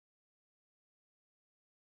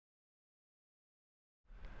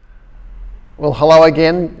Well, hello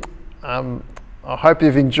again. I hope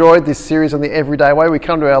you've enjoyed this series on the everyday way. We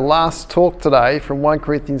come to our last talk today from 1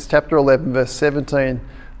 Corinthians chapter 11, verse 17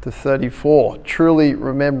 to 34, truly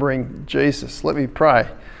remembering Jesus. Let me pray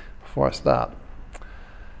before I start.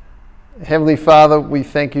 Heavenly Father, we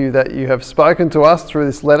thank you that you have spoken to us through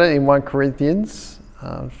this letter in 1 Corinthians.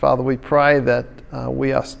 Father, we pray that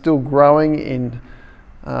we are still growing in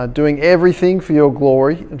doing everything for your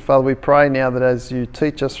glory. And Father, we pray now that as you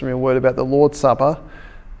teach us from your word about the Lord's Supper,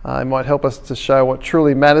 it might help us to show what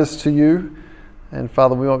truly matters to you. And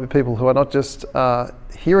Father, we might be people who are not just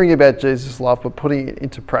hearing about Jesus' love, but putting it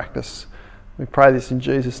into practice. We pray this in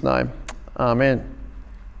Jesus' name. Amen.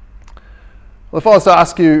 Well, if I was to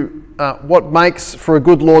ask you what makes for a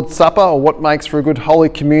good Lord's Supper or what makes for a good Holy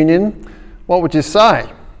Communion, what would you say?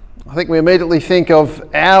 I think we immediately think of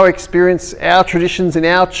our experience, our traditions in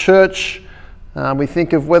our church. We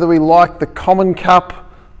think of whether we like the common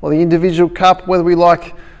cup or the individual cup, whether we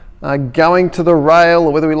like going to the rail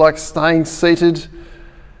or whether we like staying seated.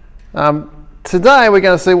 Today we're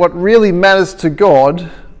going to see what really matters to God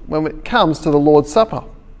when it comes to the Lord's Supper.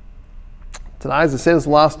 Today, as I said, is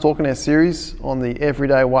the last talk in our series on the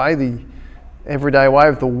everyday way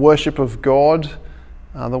of the worship of God,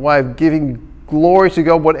 the way of giving glory to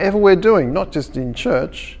God, whatever we're doing, not just in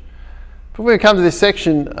church. But when we come to this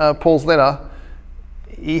section, Paul's letter,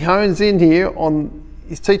 he hones in here on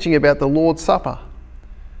his teaching about the Lord's Supper.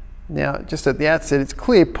 Now, just at the outset, it's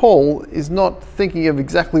clear Paul is not thinking of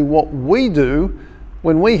exactly what we do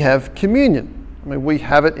when we have communion. I mean, we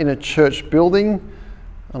have it in a church building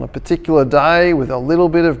on a particular day with a little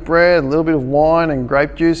bit of bread, a little bit of wine and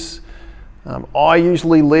grape juice. I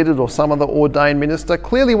usually lead it, or some other ordained minister.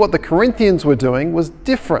 Clearly what the Corinthians were doing was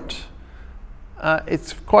different.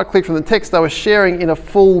 It's quite clear from the text they were sharing in a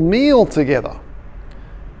full meal together.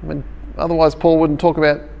 I mean, otherwise Paul wouldn't talk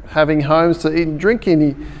about having homes to eat and drink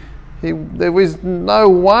in. There was no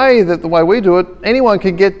way that the way we do it, anyone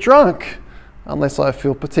can get drunk unless I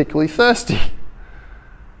feel particularly thirsty.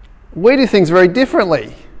 We do things very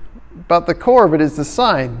differently, but the core of it is the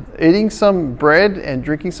same. Eating some bread and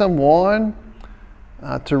drinking some wine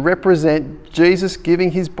to represent Jesus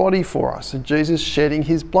giving his body for us and Jesus shedding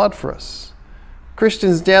his blood for us.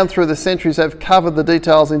 Christians down through the centuries have covered the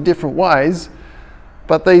details in different ways,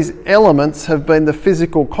 but these elements have been the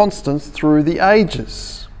physical constants through the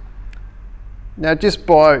ages. Now, just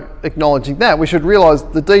by acknowledging that, we should realise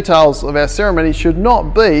the details of our ceremony should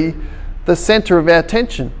not be the centre of our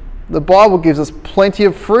attention. The Bible gives us plenty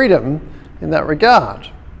of freedom in that regard.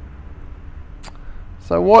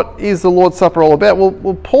 So what is the Lord's Supper all about?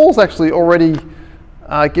 Well, Paul's actually already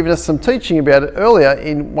given us some teaching about it earlier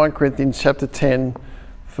in 1 Corinthians chapter 10,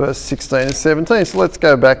 verse 16 and 17. So let's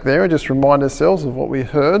go back there and just remind ourselves of what we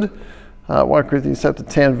heard. 1 Corinthians chapter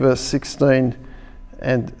 10, verse 16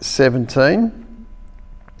 and 17.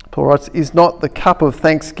 Paul writes, "Is not the cup of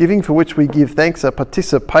thanksgiving for which we give thanks a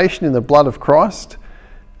participation in the blood of Christ?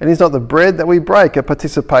 And is not the bread that we break a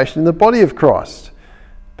participation in the body of Christ?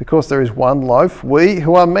 Because there is one loaf, we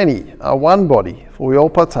who are many are one body, for we all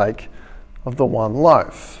partake of the one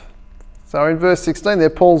loaf." So in verse 16 there,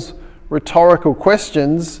 Paul's rhetorical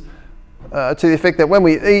questions to the effect that when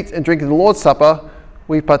we eat and drink in the Lord's Supper,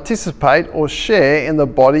 we participate or share in the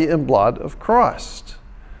body and blood of Christ.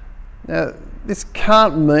 Now, this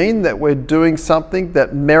can't mean that we're doing something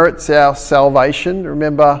that merits our salvation.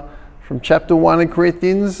 Remember, from chapter 1 in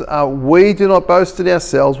Corinthians, we do not boast in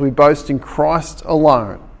ourselves, we boast in Christ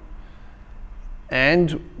alone.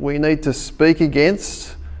 And we need to speak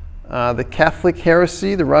against the Catholic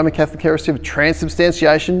heresy, the Roman Catholic heresy of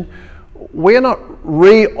transubstantiation. We are not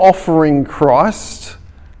re-offering Christ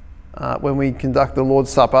when we conduct the Lord's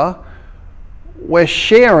Supper. We're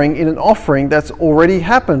sharing in an offering that's already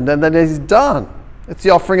happened and that is done. It's the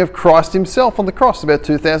offering of Christ himself on the cross about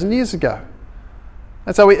 2,000 years ago.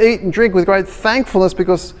 And so we eat and drink with great thankfulness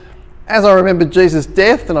because as I remember Jesus'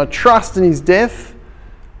 death and I trust in his death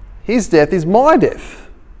is my death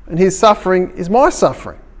and his suffering is my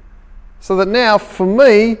suffering. So that now for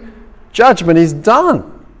me, judgment is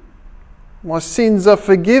done. My sins are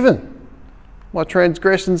forgiven. My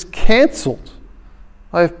transgressions cancelled.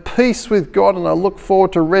 I have peace with God and I look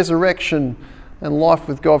forward to resurrection and life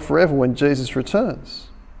with God forever when Jesus returns.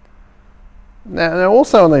 Now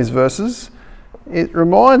also in these verses, it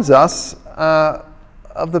reminds us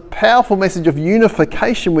of the powerful message of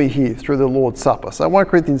unification we hear through the Lord's Supper. So 1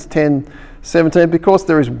 Corinthians 10:17, because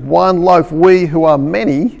there is one loaf, we who are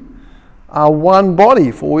many are one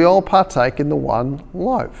body, for we all partake in the one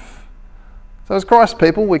loaf. So as Christ's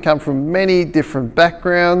people, we come from many different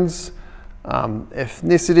backgrounds,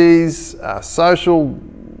 ethnicities, social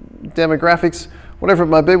demographics, whatever it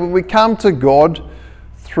may be, but we come to God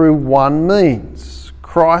through one means,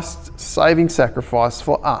 Christ's saving sacrifice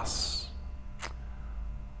for us.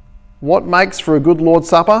 What makes for a good Lord's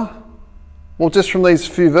Supper? Well, just from these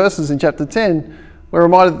few verses in chapter 10, we're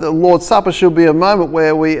reminded that the Lord's Supper should be a moment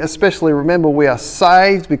where we especially remember we are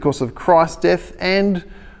saved because of Christ's death, and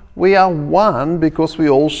we are one because we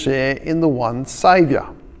all share in the one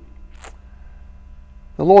Saviour.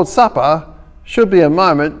 The Lord's Supper should be a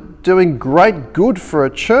moment doing great good for a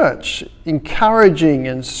church, encouraging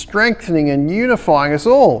and strengthening and unifying us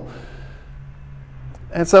all.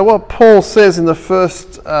 And so what Paul says in the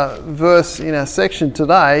first verse in our section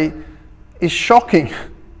today is shocking.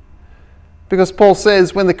 Because Paul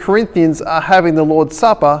says when the Corinthians are having the Lord's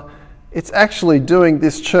Supper, it's actually doing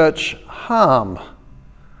this church harm.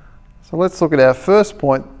 So let's look at our first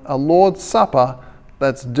point, a Lord's Supper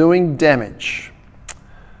that's doing damage.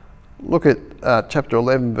 Look at chapter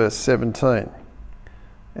 11, verse 17.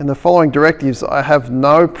 In the following directives, I have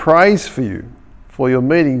no praise for you, for your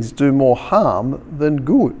meetings do more harm than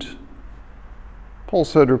good.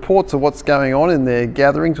 Paul's heard reports of what's going on in their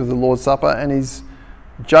gatherings with the Lord's Supper, and his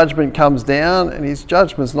judgment comes down, and his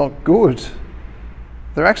judgment's not good.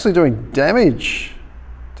 They're actually doing damage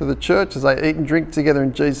to the church as they eat and drink together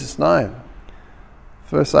in Jesus' name.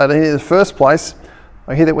 Verse 18, in the first place,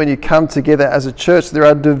 I hear that when you come together as a church, there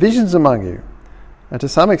are divisions among you. And to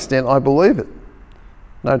some extent, I believe it.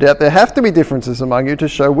 No doubt there have to be differences among you to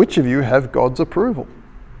show which of you have God's approval.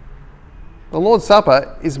 The Lord's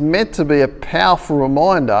Supper is meant to be a powerful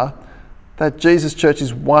reminder that Jesus' church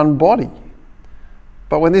is one body.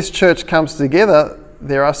 But when this church comes together,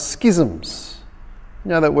 there are schisms. You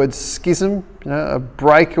know that word schism? You know, a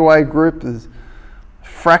breakaway group, there's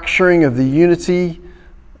fracturing of the unity.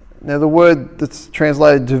 Now the word that's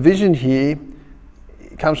translated division here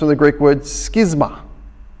comes from the Greek word schisma.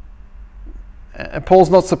 And Paul's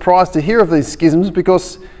not surprised to hear of these schisms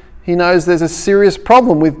because he knows there's a serious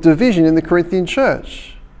problem with division in the Corinthian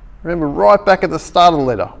church. Remember, right back at the start of the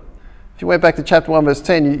letter, if you went back to chapter 1 verse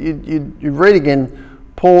 10, you read again,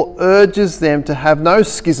 Paul urges them to have no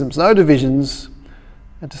schisms, no divisions,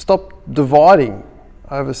 and to stop dividing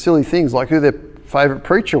over silly things like who their favourite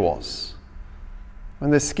preacher was.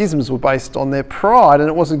 And their schisms were based on their pride, and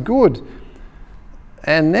it wasn't good.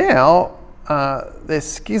 And now their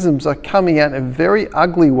schisms are coming out in very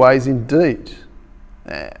ugly ways indeed.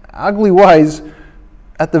 Ugly ways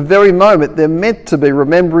at the very moment they're meant to be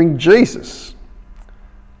remembering Jesus.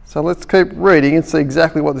 So let's keep reading and see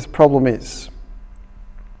exactly what this problem is.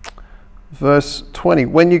 Verse 20,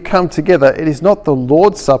 when you come together, it is not the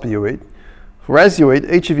Lord's Supper you eat, for as you eat,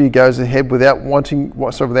 each of you goes ahead without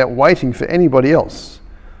waiting for anybody else.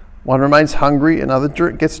 One remains hungry, another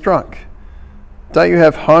gets drunk. Don't you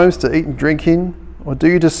have homes to eat and drink in? Or do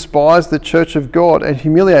you despise the church of God and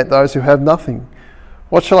humiliate those who have nothing?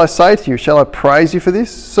 What shall I say to you? Shall I praise you for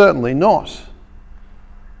this? Certainly not.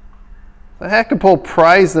 So how can Paul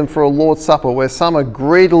praise them for a Lord's Supper where some are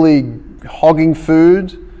greedily hogging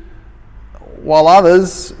food, while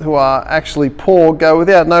others who are actually poor go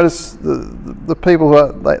without? Notice the people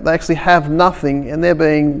who they actually have nothing and they're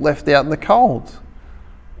being left out in the cold.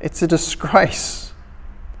 It's a disgrace.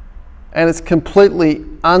 And it's completely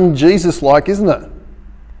un-Jesus-like, isn't it?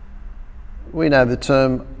 We know the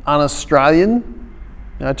term un-Australian,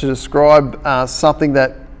 to describe something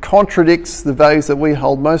that contradicts the values that we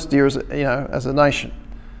hold most dear as a nation.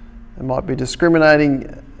 It might be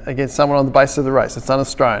discriminating against someone on the basis of the race. That's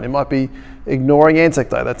un-Australian. It might be ignoring Anzac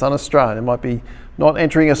Day. That's un-Australian. It might be not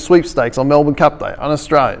entering a sweepstakes on Melbourne Cup Day.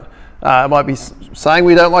 Un-Australian. It might be saying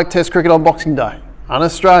we don't like Test cricket on Boxing Day.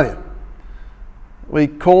 Un-Australian. We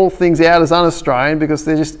call things out as un-Australian because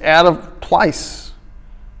they're just out of place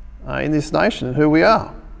in this nation and who we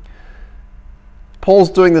are.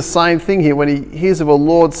 Paul's doing the same thing here when he hears of a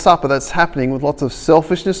Lord's Supper that's happening with lots of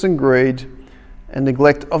selfishness and greed and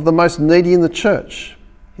neglect of the most needy in the church.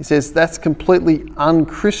 He says that's completely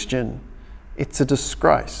un-Christian. It's a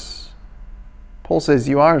disgrace. Paul says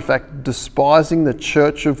you are in fact despising the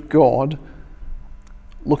church of God,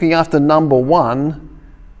 looking after number one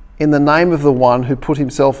in the name of the one who put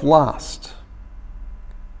himself last.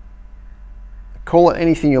 Call it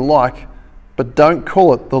anything you like, but don't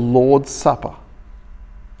call it the Lord's Supper.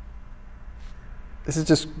 This is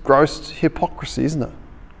just gross hypocrisy, isn't it?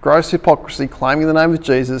 Gross hypocrisy, claiming the name of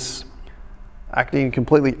Jesus, acting in a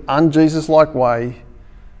completely un-Jesus-like way.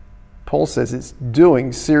 Paul says it's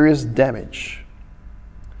doing serious damage.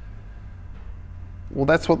 Well,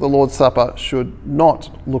 that's what the Lord's Supper should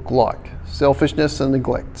not look like. Selfishness and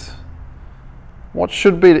neglect. What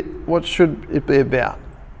should it be about?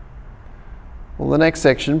 Well, the next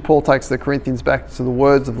section, Paul takes the Corinthians back to the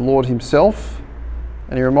words of the Lord himself,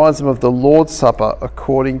 and he reminds them of the Lord's Supper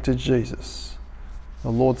according to Jesus. The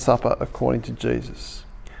Lord's Supper according to Jesus.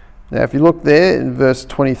 Now, if you look there in verse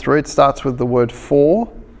 23, it starts with the word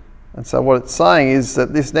for. And so what it's saying is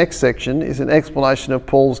that this next section is an explanation of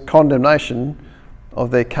Paul's condemnation of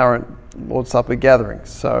their current Lord's Supper gatherings.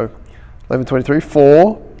 So 11:23,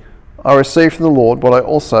 for I received from the Lord what I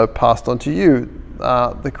also passed on to you.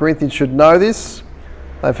 The Corinthians should know this.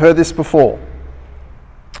 They've heard this before.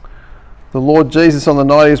 The Lord Jesus, on the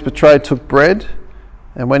night he was betrayed, took bread,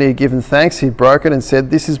 and when he had given thanks, he broke it and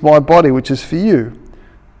said, "This is my body, which is for you.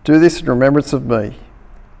 Do this in remembrance of me."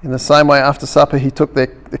 In the same way, after supper, he took the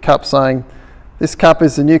cup, saying, "This cup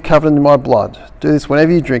is the new covenant in my blood. Do this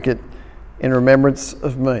whenever you drink it in remembrance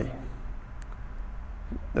of me."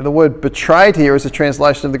 Now, the word betrayed here is a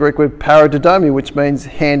translation of the Greek word paradidomi, which means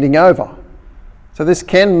handing over. So this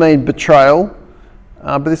can mean betrayal,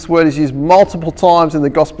 but this word is used multiple times in the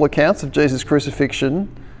gospel accounts of Jesus' crucifixion,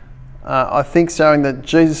 I think showing that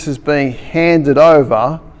Jesus is being handed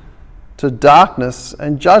over to darkness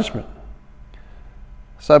and judgment.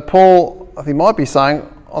 So Paul, I think, might be saying,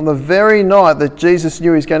 on the very night that Jesus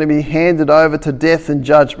knew he's going to be handed over to death and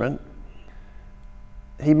judgment,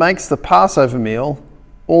 he makes the Passover meal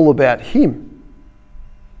all about him.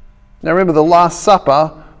 Now remember, the Last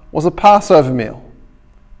Supper was a Passover meal.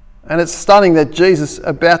 And it's stunning that Jesus,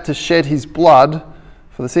 about to shed his blood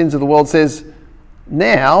for the sins of the world, says,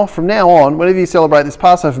 now, from now on, whenever you celebrate this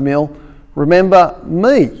Passover meal, remember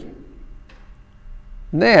me.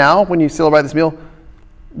 Now, when you celebrate this meal,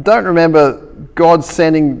 don't remember God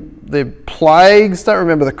sending the plagues. Don't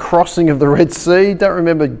remember the crossing of the Red Sea. Don't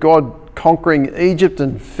remember God conquering Egypt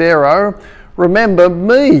and Pharaoh. Remember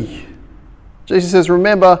me. Jesus says,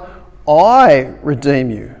 remember, I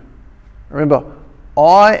redeem you. Remember,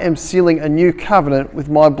 I am sealing a new covenant with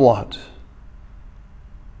my blood.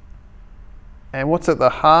 And what's at the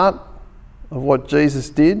heart of what Jesus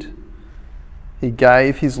did? He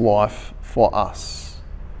gave his life for us.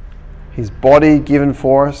 His body given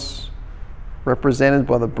for us, represented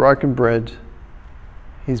by the broken bread.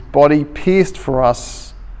 His body pierced for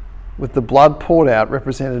us with the blood poured out,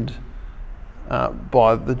 represented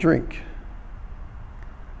by the drink.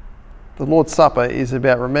 The Lord's Supper is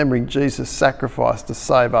about remembering Jesus' sacrifice to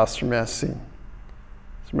save us from our sin.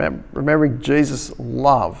 It's remembering Jesus'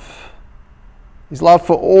 love. His love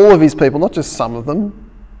for all of his people, not just some of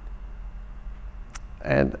them.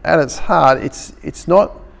 And at its heart, it's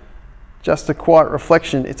not just a quiet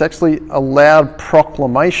reflection, it's actually a loud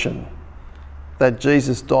proclamation that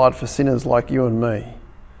Jesus died for sinners like you and me.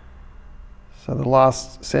 So the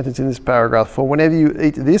last sentence in this paragraph, for whenever you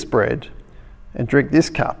eat this bread and drink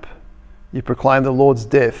this cup, you proclaim the Lord's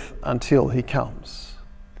death until he comes.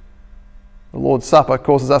 The Lord's Supper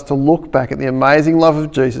causes us to look back at the amazing love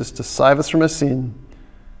of Jesus to save us from our sin,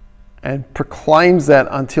 and proclaims that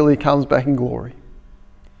until he comes back in glory.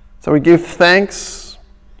 So we give thanks,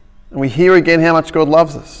 and we hear again how much God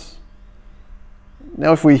loves us.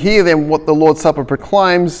 Now, if we hear then what the Lord's Supper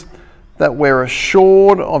proclaims, that we're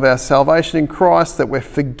assured of our salvation in Christ, that we're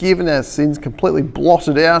forgiven, our sins completely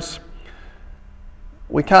blotted out,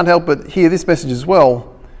 we can't help but hear this message as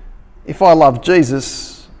well. If I love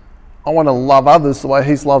Jesus, I want to love others the way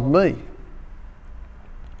he's loved me.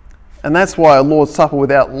 And that's why a Lord's Supper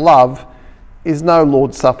without love is no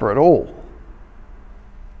Lord's Supper at all.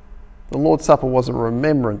 The Lord's Supper was a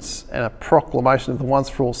remembrance and a proclamation of the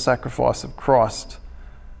once-for-all sacrifice of Christ.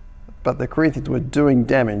 But the Corinthians were doing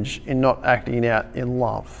damage in not acting it out in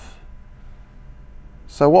love.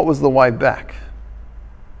 So what was the way back?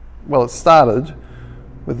 Well, it started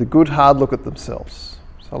with a good hard look at themselves.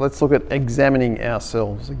 So let's look at examining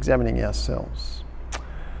ourselves.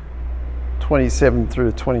 27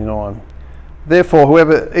 through to 29. Therefore,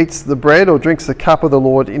 whoever eats the bread or drinks the cup of the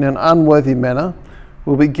Lord in an unworthy manner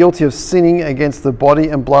will be guilty of sinning against the body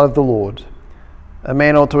and blood of the Lord. A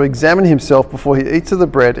man ought to examine himself before he eats of the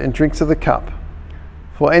bread and drinks of the cup.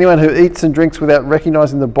 For anyone who eats and drinks without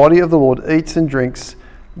recognizing the body of the Lord eats and drinks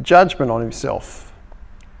judgment on himself.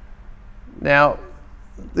 Now,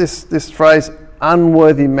 this phrase,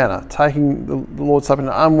 unworthy manner, taking the Lord's Supper in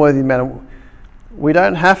an unworthy manner, we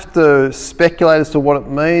don't have to speculate as to what it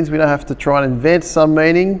means. We don't have to try and invent some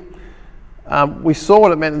meaning. We saw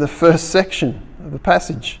what it meant in the first section of the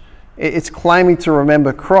passage. It's claiming to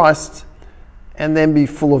remember Christ and then be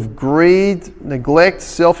full of greed, neglect,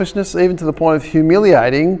 selfishness, even to the point of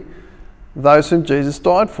humiliating those whom Jesus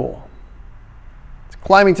died for. It's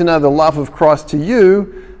claiming to know the love of Christ to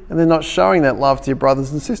you and then not showing that love to your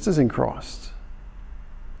brothers and sisters in Christ.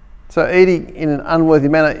 So eating in an unworthy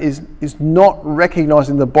manner is not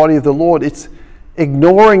recognising the body of the Lord. It's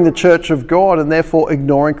ignoring the church of God and therefore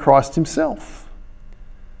ignoring Christ himself.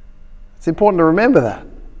 It's important to remember that.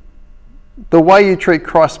 The way you treat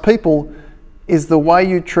Christ's people is the way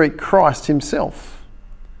you treat Christ himself.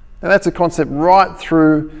 And that's a concept right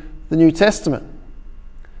through the New Testament.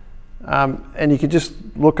 And you can just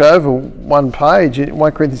look over one page in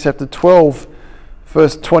 1 Corinthians chapter 12,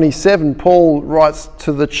 verse 27. Paul writes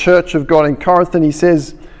to the church of God in Corinth and he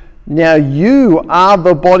says, "Now you are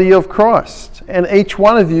the body of Christ, and each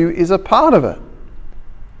one of you is a part of it."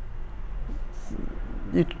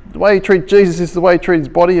 The way you treat Jesus is the way you treat his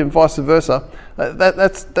body, and vice versa.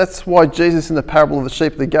 That's why Jesus in the parable of the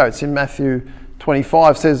sheep and the goats in Matthew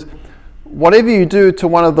 25 says, "Whatever you do to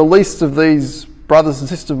one of the least of these brothers and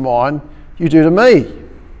sisters of mine, you do to me.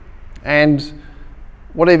 And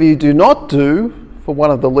whatever you do not do for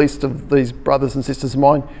one of the least of these brothers and sisters of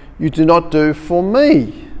mine, you do not do for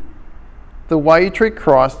me." The way you treat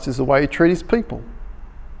Christ is the way you treat his people.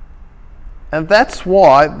 And that's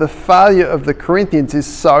why the failure of the Corinthians is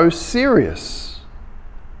so serious.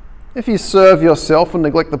 If you serve yourself and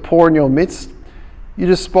neglect the poor in your midst, you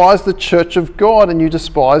despise the church of God and you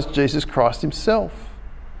despise Jesus Christ himself.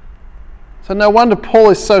 So no wonder Paul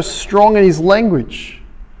is so strong in his language.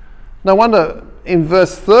 No wonder in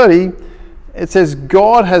verse 30 it says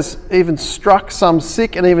God has even struck some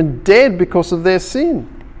sick and even dead because of their sin.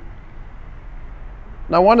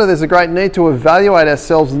 No wonder there's a great need to evaluate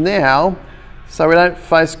ourselves now so we don't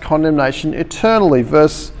face condemnation eternally.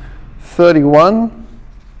 Verse 31,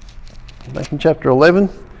 back in chapter 11.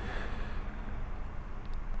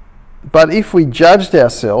 "But if we judged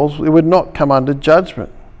ourselves, we would not come under judgment.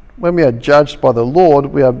 When we are judged by the Lord,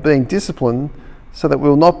 we are being disciplined so that we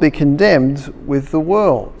will not be condemned with the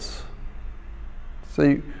world."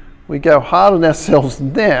 So we go hard on ourselves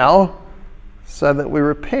now so that we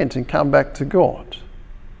repent and come back to God.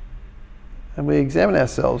 And we examine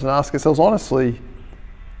ourselves and ask ourselves honestly,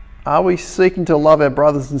 are we seeking to love our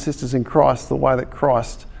brothers and sisters in Christ the way that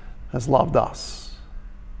Christ has loved us?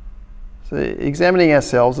 So examining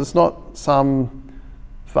ourselves, it's not some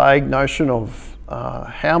vague notion of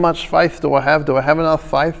how much faith do I have? Do I have enough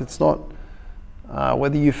faith? It's not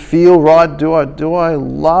whether you feel right. Do I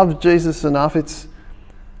love Jesus enough? It's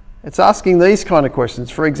asking these kind of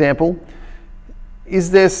questions. For example,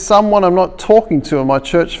 is there someone I'm not talking to in my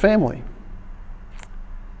church family?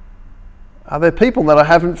 Are there people that I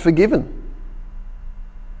haven't forgiven?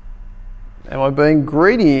 Am I being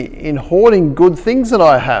greedy in hoarding good things that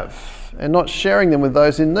I have and not sharing them with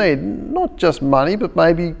those in need? Not just money, but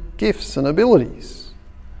maybe gifts and abilities.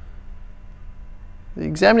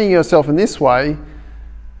 Examining yourself in this way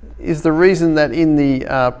is the reason that in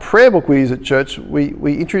the prayer book we use at church,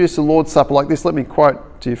 we introduce the Lord's Supper like this. Let me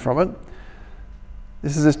quote to you from it.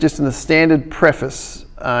 This is just in the standard preface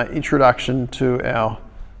introduction to our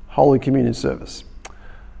Holy Communion service.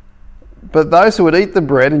 "But those who would eat the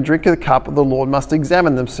bread and drink the cup of the Lord must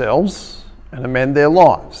examine themselves and amend their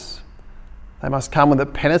lives. They must come with a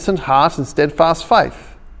penitent heart and steadfast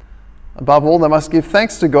faith. Above all, they must give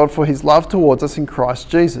thanks to God for his love towards us in Christ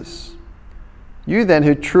Jesus. You then,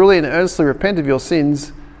 who truly and earnestly repent of your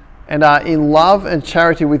sins and are in love and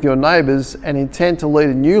charity with your neighbours and intend to lead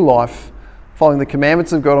a new life, following the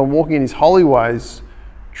commandments of God and walking in his holy ways,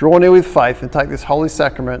 draw near with faith and take this holy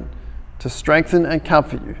sacrament to strengthen and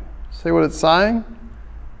comfort you." See what it's saying?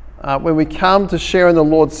 When we come to share in the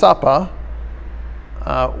Lord's Supper,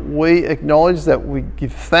 we acknowledge that we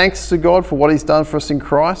give thanks to God for what he's done for us in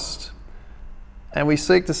Christ, and we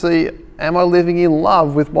seek to see, am I living in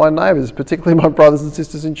love with my neighbours, particularly my brothers and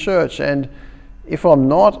sisters in church? And if I'm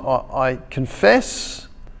not, I confess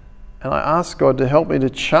and I ask God to help me to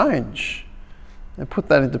change and put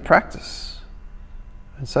that into practice.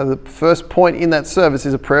 And so the first point in that service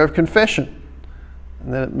is a prayer of confession,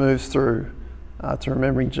 and then it moves through to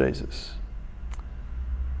remembering Jesus.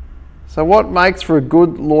 So what makes for a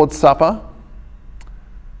good Lord's Supper?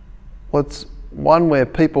 Well, it's one where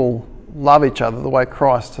people love each other the way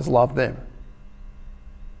Christ has loved them.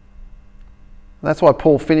 And that's why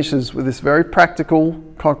Paul finishes with this very practical,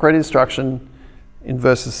 concrete instruction in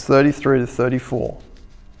verses 33 to 34,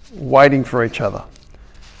 waiting for each other.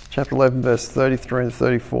 Chapter 11, verse 33 and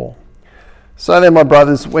 34. "So then, my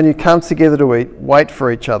brothers, when you come together to eat, wait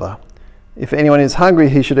for each other. If anyone is hungry,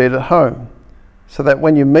 he should eat at home, so that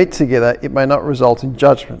when you meet together, it may not result in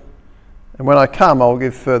judgment. And when I come, I will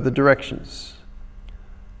give further directions."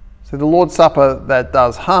 So the Lord's Supper that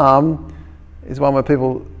does harm is one where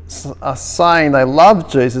people are saying they love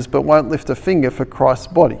Jesus but won't lift a finger for Christ's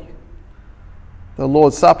body. The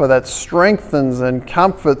Lord's Supper that strengthens and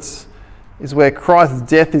comforts is where Christ's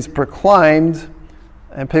death is proclaimed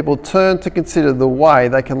and people turn to consider the way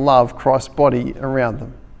they can love Christ's body around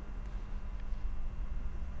them.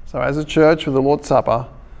 So as a church with the Lord's Supper,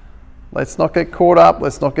 let's not get caught up,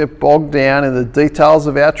 let's not get bogged down in the details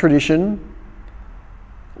of our tradition.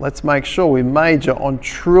 Let's make sure we major on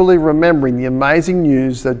truly remembering the amazing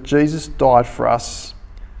news that Jesus died for us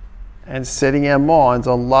and setting our minds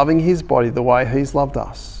on loving his body the way he's loved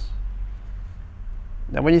us.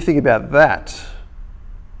 Now, when you think about that,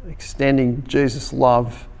 extending Jesus'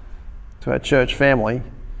 love to our church family,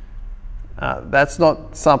 that's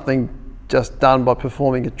not something just done by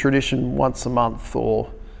performing a tradition once a month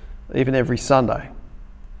or even every Sunday.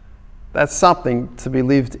 That's something to be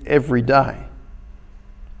lived every day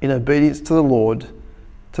in obedience to the Lord,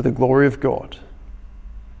 to the glory of God.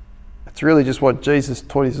 It's really just what Jesus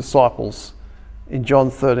taught his disciples in John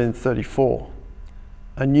 13:34.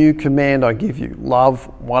 A new command I give you, love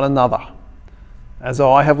one another. As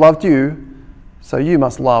I have loved you, so you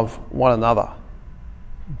must love one another.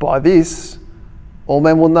 By this, all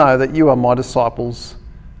men will know that you are my disciples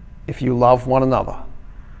if you love one another.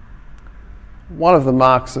 One of the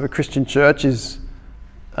marks of a Christian church is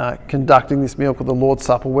conducting this meal called the Lord's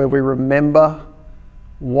Supper, where we remember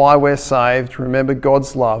why we're saved, remember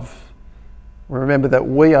God's love, remember that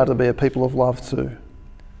we are to be a people of love too.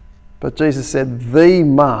 But Jesus said the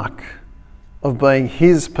mark of being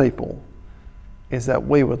his people is that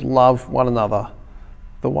we would love one another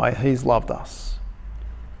the way he's loved us.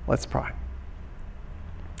 Let's pray.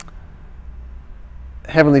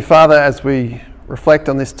 Heavenly Father, as we reflect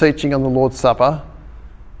on this teaching on the Lord's Supper,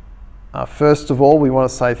 first of all, we want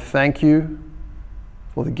to say thank you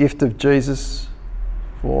for the gift of Jesus,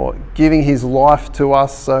 for giving his life to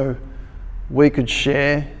us so we could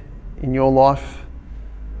share in your life.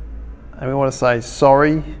 And we want to say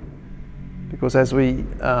sorry, because as we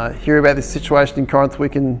hear about this situation in Corinth, we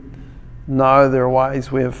can know there are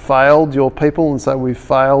ways we have failed your people, and so we've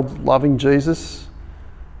failed loving Jesus.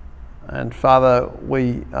 And Father,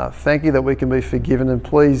 we thank you that we can be forgiven, and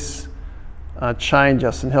please change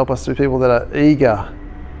us and help us to be people that are eager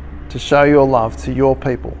to show your love to your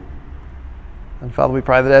people. And Father, we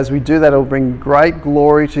pray that as we do that, it will bring great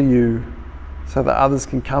glory to you so that others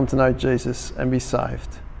can come to know Jesus and be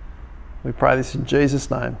saved. We pray this in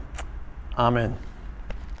Jesus' name. Amen.